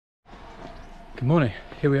Good morning,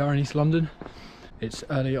 here we are in East London. It's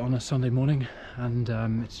early on a Sunday morning and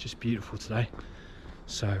it's just beautiful today.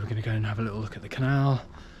 So we're going to go and have a little look at the canal,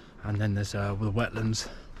 and then there's the wetlands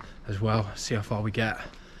as well, see how far we get.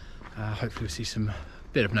 Hopefully we'll see some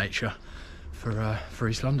bit of nature for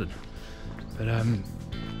East London. But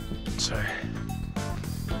so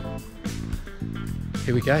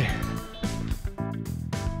here we go.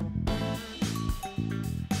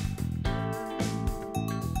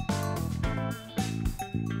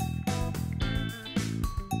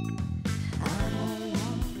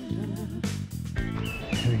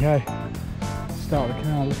 Here we go. Start of the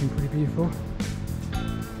canal looking pretty beautiful.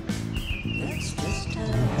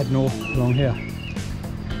 Head north along here.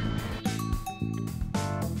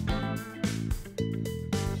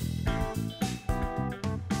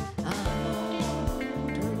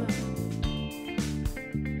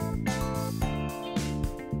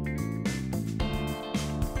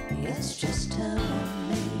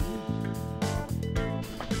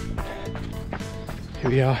 Here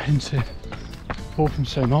we are into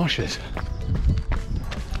Walthamstow Marshes,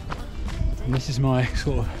 and this is my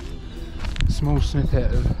sort of small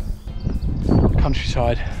snippet of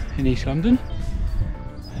countryside in East London.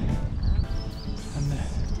 And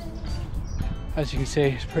as you can see,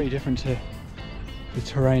 it's pretty different to the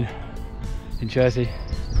terrain in Jersey.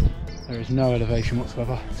 There is no elevation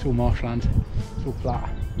whatsoever, it's all marshland, it's all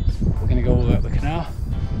flat. We're going to go all the way up the canal,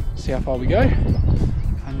 see how far we go,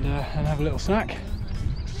 and have a little snack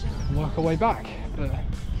and work our way back. But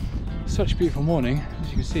such a beautiful morning, as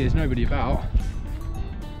you can see there's nobody about.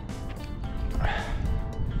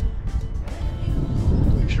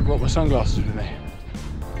 Should have brought my sunglasses with me.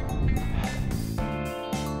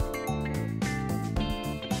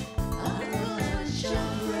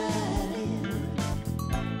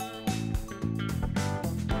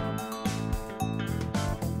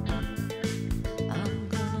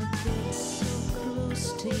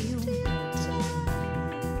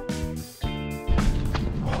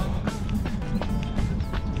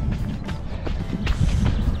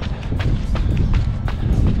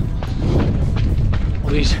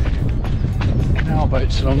 These canal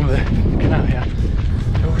boats along the canal here,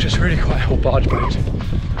 they're all just really quite, or barge boats,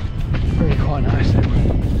 really quite nice.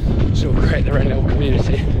 They sort of create their own little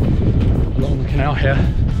community along the canal here.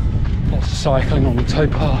 Lots of cycling on the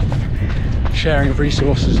towpath, sharing of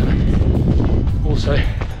resources, and also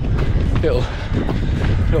little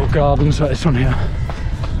gardens like this one here.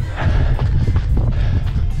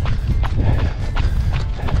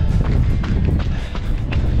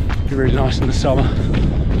 Be really nice in the summer.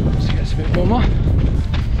 So it gets a bit warmer.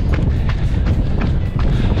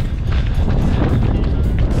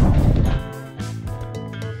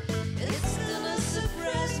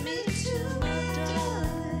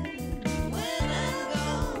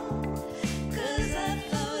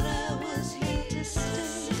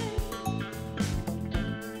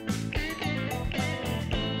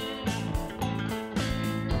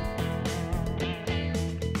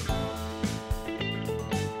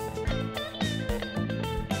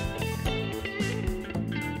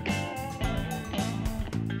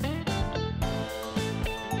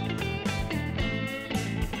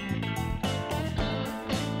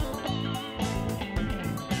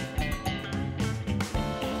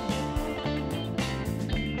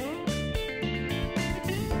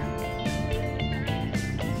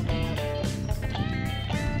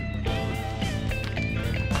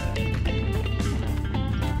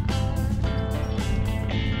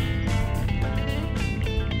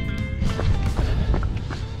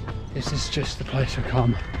 This is just the place I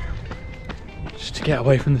come, just to get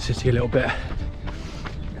away from the city a little bit,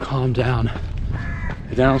 calm down.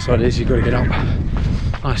 The downside is you've got to get up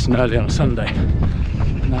nice and early on a Sunday,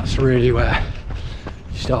 and that's really where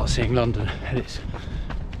you start seeing London at its,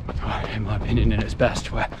 in my opinion, in its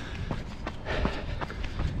best, where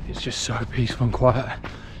it's just so peaceful and quiet.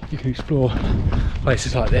 You can explore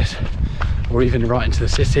places like this, or even right into the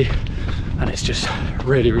city, and it's just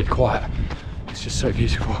really, really quiet. It's just so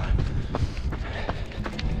beautiful.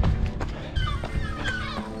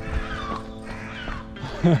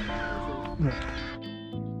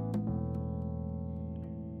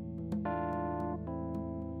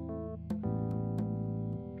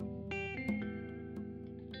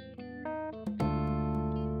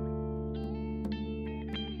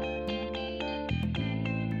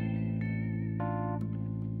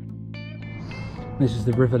 This is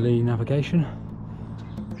the River Lee navigation.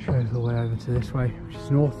 Shows the way over to this way, which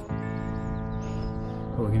is north.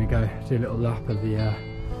 But we're going to go do a little lap of the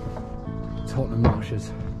Tottenham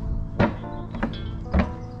Marshes.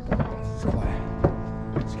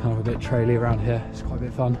 It's kind of a bit traily around here. It's quite a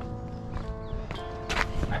bit fun.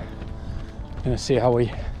 Gonna see how we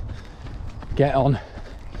get on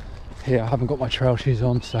here. I haven't got my trail shoes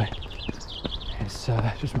on, so it's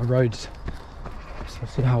just my roads. So I'll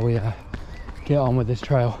see how we get on with this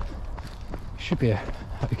trail. Should be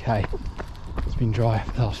okay. It's been dry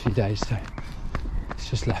for the last few days, so it's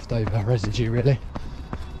just leftover residue really.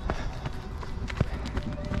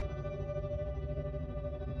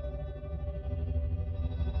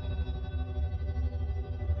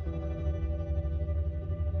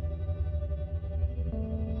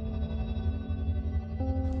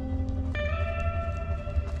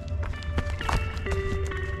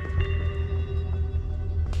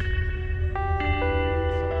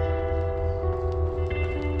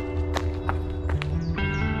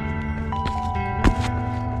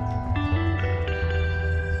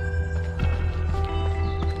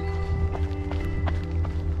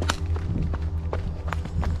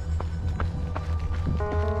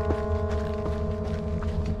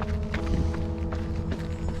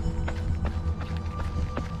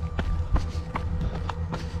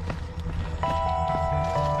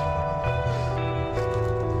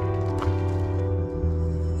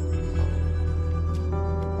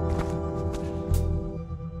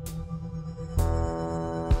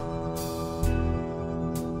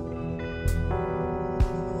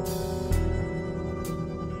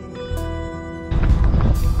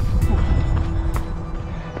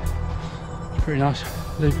 Pretty nice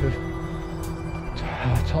loop of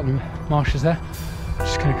Tottenham Marshes there.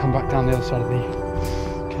 Just going to come back down the other side of the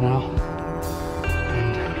canal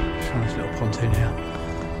and try this little pontoon here.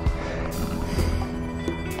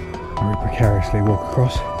 Very precariously walk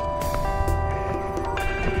across.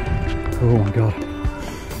 Oh my god.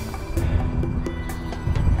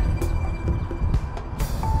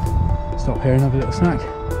 Stop here and have a little snack.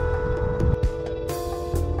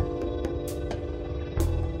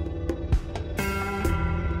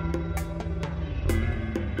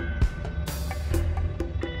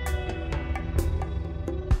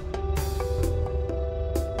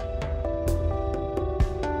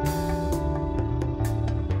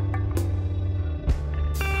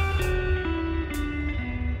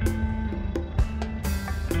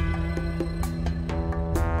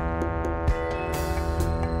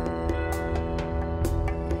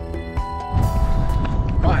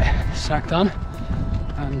 Snack done,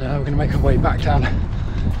 and we're going to make our way back down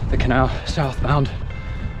the canal southbound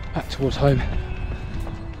back towards home.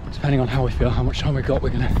 Depending on how we feel, how much time we've got, we're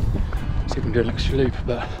going to see if we can do an extra loop,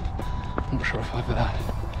 but I'm not sure if I've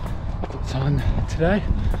got the time today,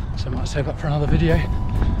 so I might save up for another video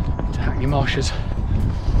to Hackney Marshes.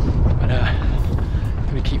 But I'm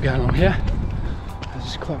going to keep going on here. This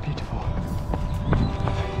is quite beautiful.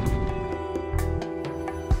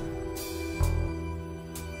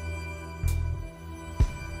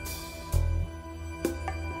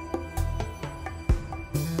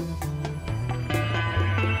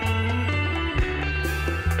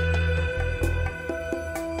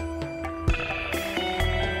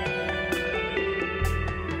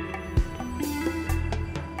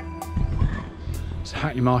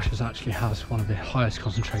 Hackney Marshes actually has one of the highest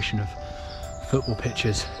concentration of football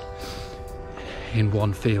pitches in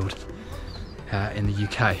one field in the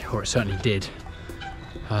UK, or it certainly did.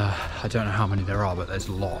 I don't know how many there are, but there's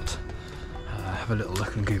a lot. Have a little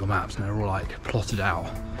look on Google Maps and they're all like plotted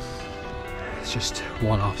out. It's just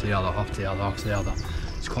one after the other, after the other, after the other.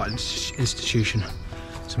 It's quite an institution.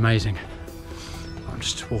 It's amazing. I'm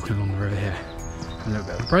just walking along the river here. A little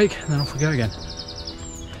bit of a break and then off we go again.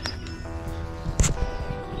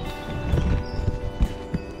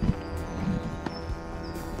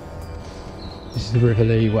 This is the River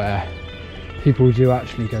Lee where people do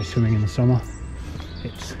actually go swimming in the summer.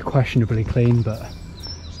 It's questionably clean, but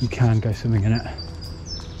you can go swimming in it.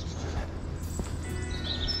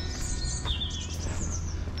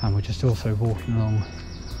 And we're just also walking along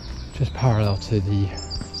just parallel to the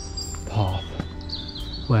path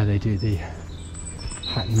where they do the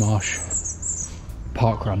Hackney Marsh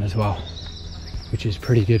park run as well, which is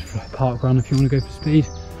pretty good for a park run if you want to go for speed.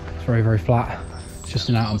 It's very, very flat. It's just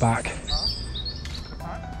an out and back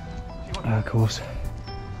course.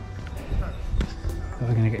 But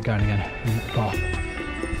we're going to get going again in the path.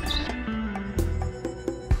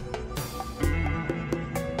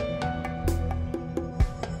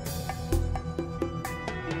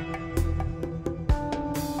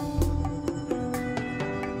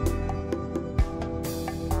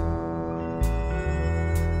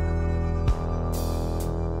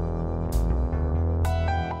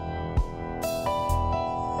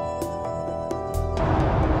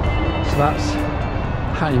 So that's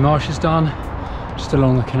Hackney Marshes done, just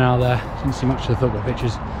along the canal there. Didn't see much of the football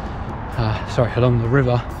pitches, sorry, along the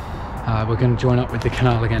river. We're going to join up with the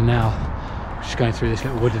canal again now. Just going through this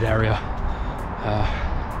little wooded area.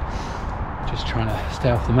 Just trying to stay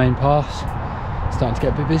off the main paths. Starting to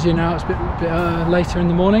get a bit busier now. It's a bit later in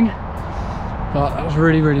the morning, but that was a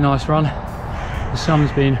really nice run. The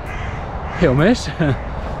sun's been hit or miss,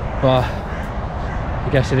 but I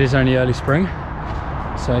guess it is only early spring.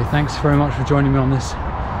 So thanks very much for joining me on this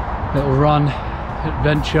little run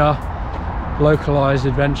adventure, localized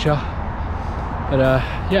adventure. But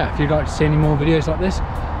yeah, if you'd like to see any more videos like this,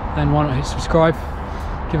 then why not hit subscribe,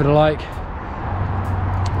 give it a like.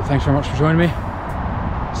 But thanks very much for joining me.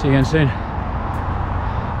 See you again soon.